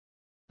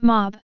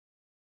mob,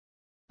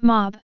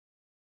 mob.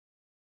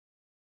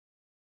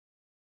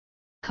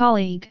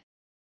 Colleague,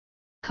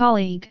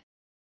 colleague.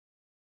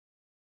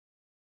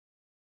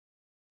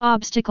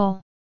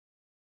 Obstacle,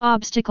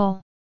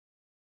 obstacle.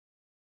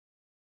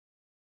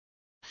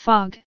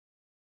 Fog,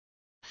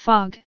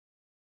 fog.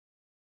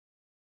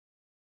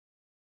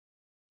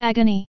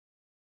 Agony,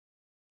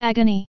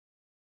 agony.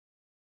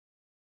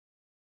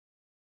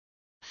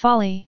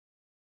 Folly,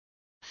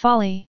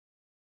 folly.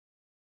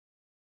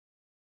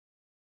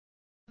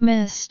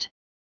 Mist,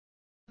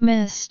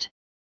 mist.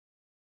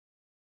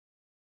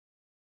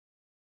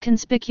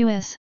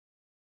 Conspicuous,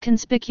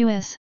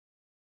 conspicuous.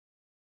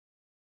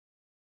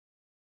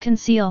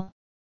 Conceal,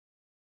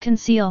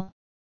 conceal.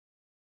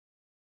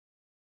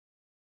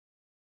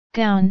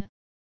 Gown,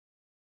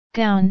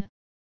 gown.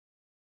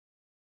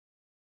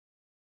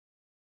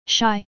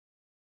 Shy,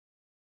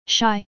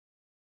 shy.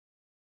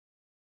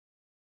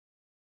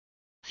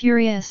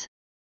 Furious,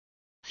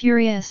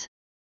 furious.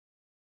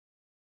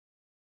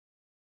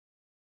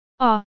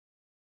 Ah,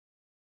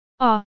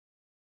 ah.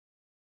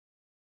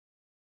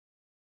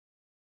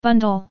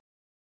 Bundle,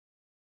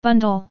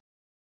 bundle.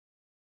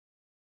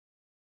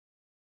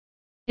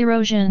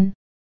 Erosion,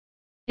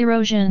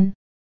 erosion.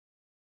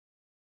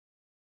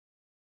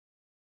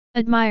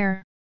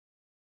 Admire,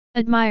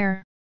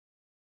 admire.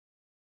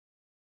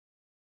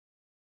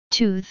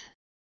 Tooth,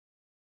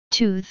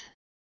 tooth.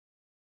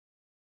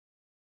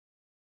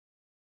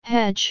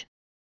 Hedge,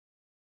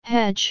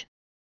 hedge.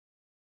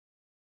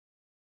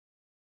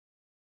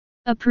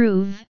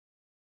 Approve,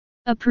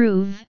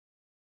 approve.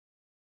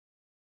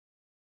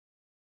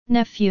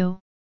 Nephew,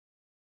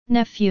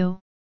 nephew.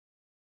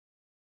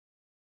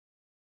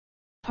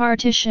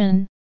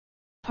 Partition,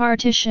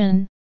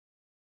 partition.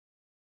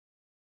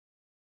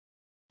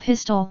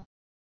 Pistol,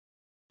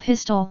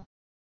 pistol.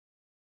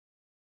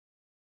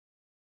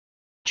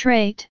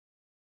 Trait,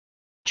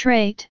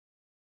 trait.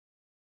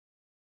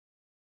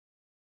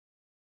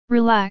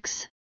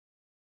 Relax,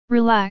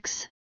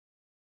 relax.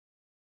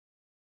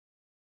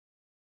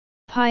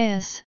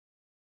 Pious,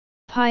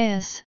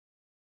 pious.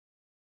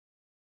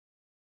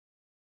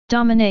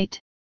 Dominate,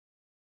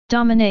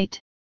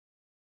 dominate.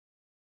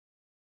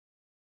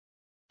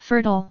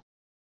 Fertile,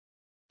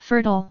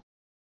 fertile.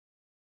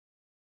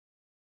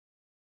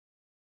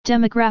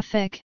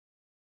 Demographic,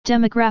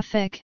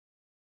 demographic.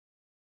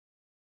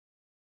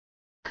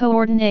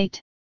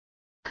 Coordinate,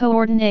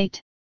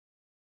 coordinate.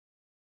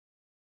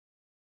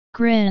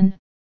 Grin,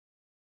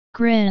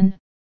 grin.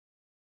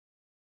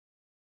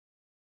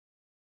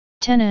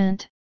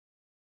 Tenant,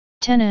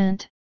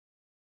 tenant.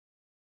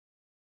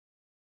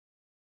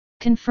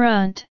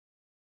 Confront,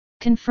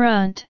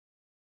 confront.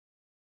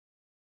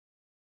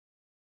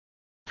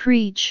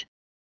 Preach,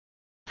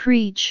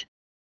 preach.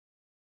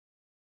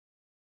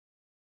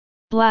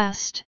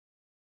 Blast,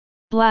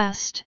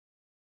 blast.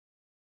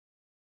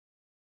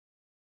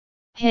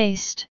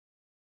 Haste,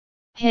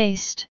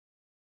 haste.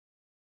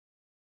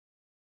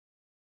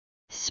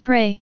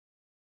 Spray,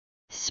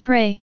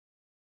 spray.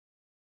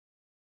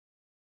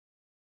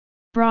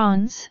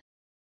 Bronze,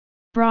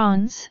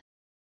 bronze.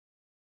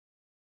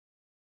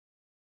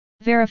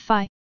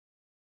 Verify,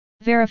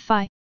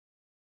 verify.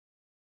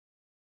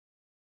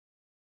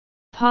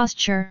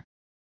 Posture,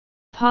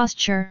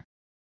 posture.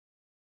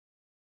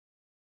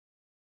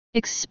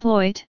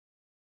 Exploit,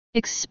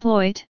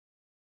 exploit.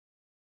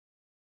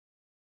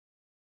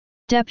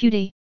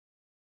 Deputy,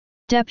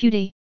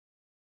 deputy.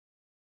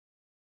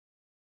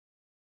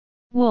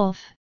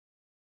 Wolf,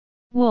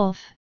 wolf.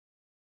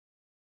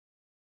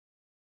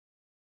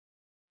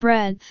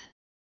 Breadth,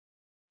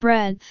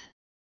 breadth.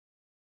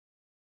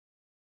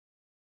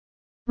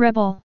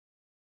 Rebel,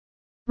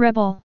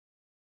 rebel.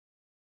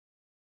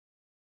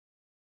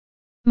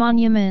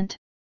 Monument,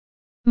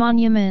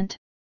 monument.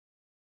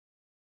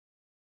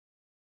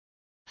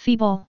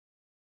 Feeble,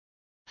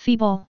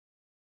 feeble.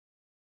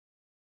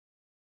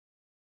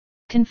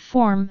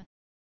 Conform,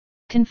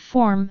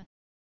 conform.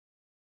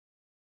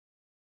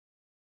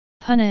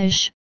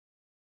 Punish,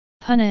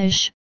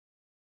 punish.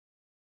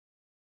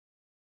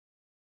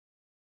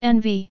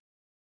 Envy,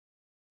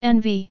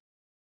 envy.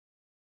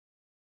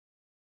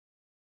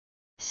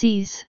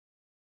 Seize,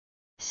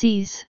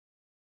 seize.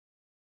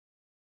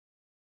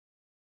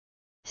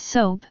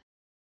 Soap,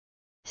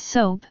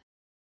 soap.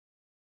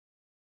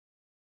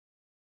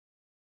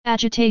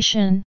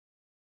 Agitation,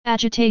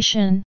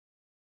 agitation.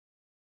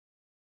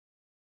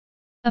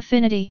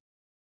 Affinity,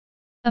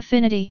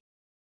 affinity.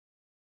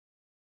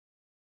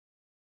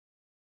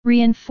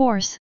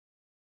 Reinforce,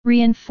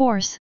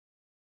 reinforce.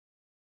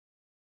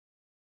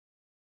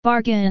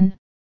 Bargain,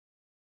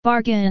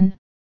 bargain.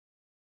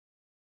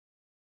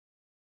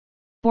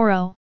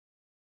 Borrow,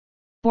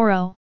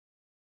 borrow.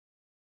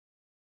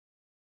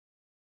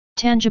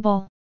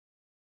 Tangible,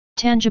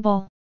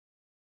 tangible.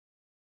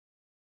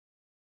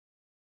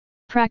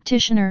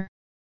 Practitioner,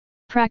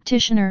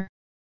 practitioner.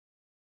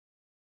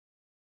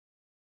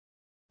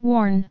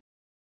 Warn,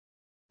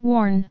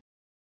 warn.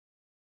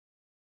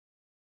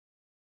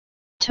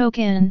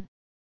 Token,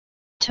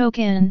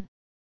 token.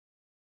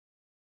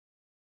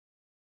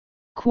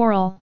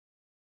 quarrel,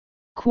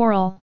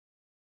 quarrel.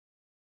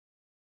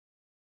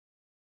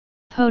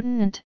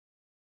 Potent,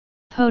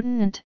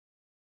 potent.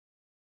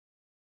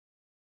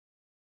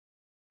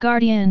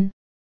 Guardian,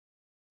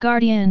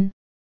 guardian.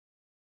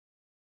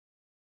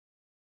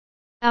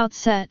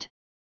 Outset,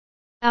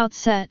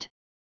 outset.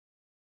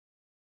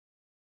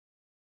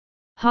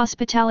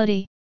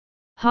 Hospitality,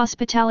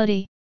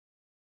 hospitality.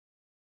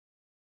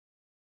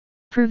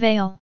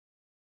 Prevail,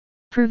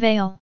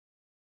 prevail.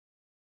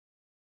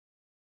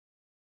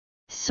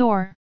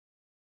 Soar,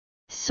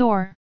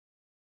 soar.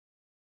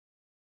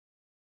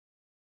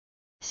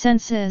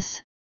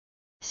 Census,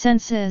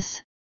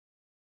 census.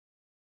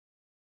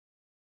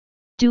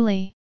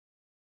 Duly,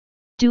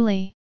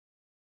 duly.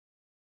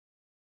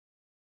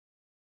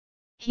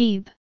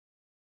 Heap,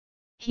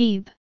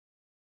 heap.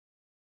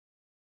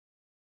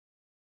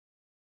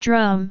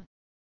 Drum,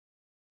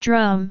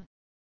 drum.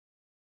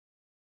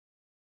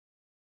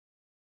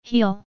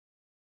 Heel,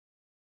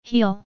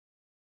 heel.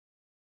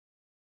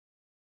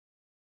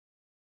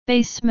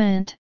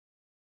 Basement,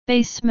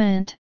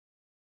 basement.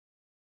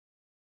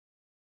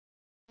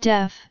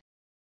 Deaf,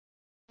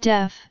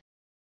 deaf.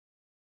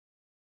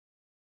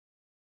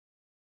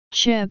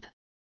 Chip,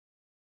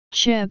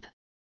 chip.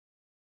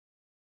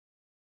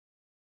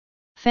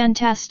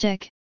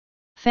 Fantastic,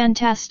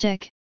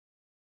 fantastic.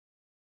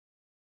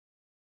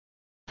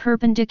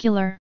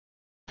 Perpendicular,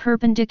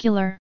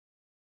 perpendicular.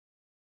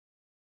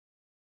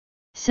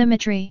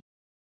 Symmetry,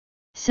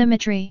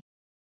 symmetry.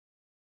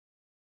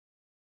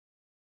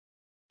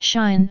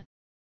 Shine,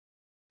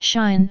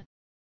 shine.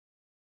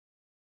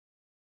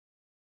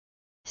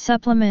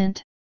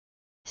 Supplement,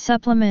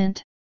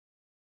 supplement.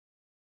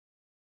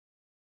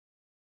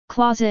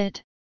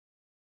 Closet,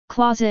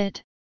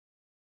 closet.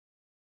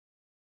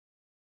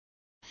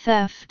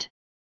 Theft,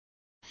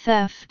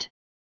 theft.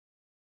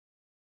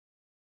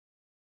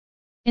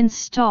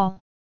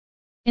 Install,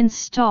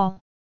 install.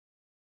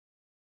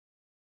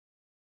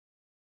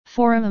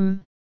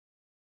 Forum,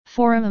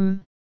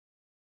 forum.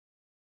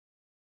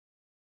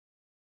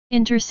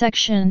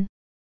 Intersection,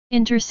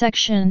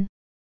 intersection.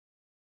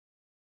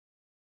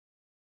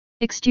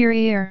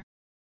 Exterior,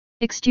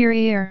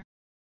 exterior.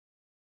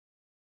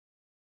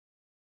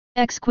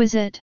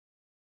 Exquisite,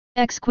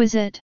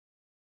 exquisite.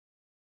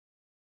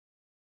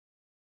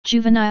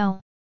 Juvenile,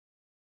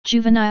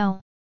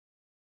 juvenile.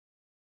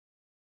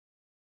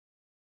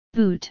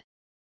 Boot,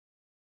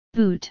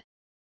 boot.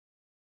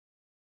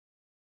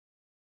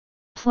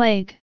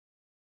 Plague,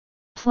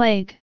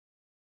 plague.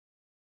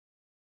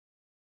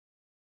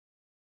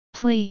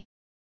 Plea,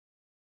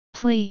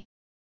 plea.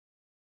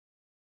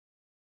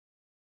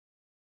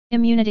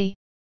 Immunity,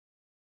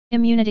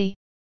 immunity.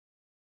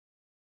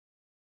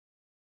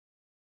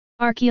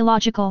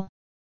 Archaeological,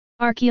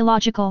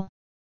 archaeological.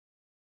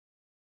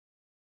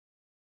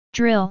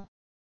 Drill,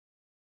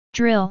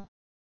 drill.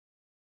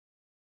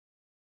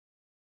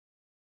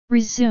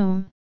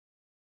 Resume,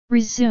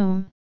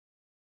 resume.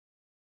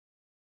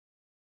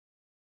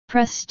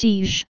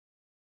 Prestige,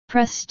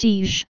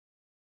 prestige.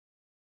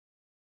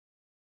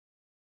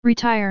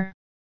 Retire,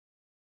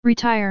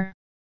 retire.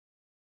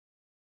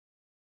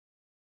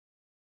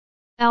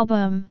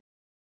 Album,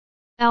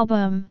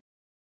 album.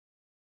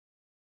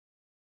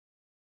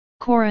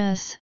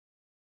 Chorus,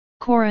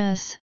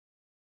 chorus.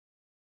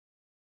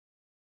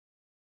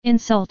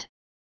 Insult,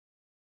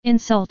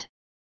 insult.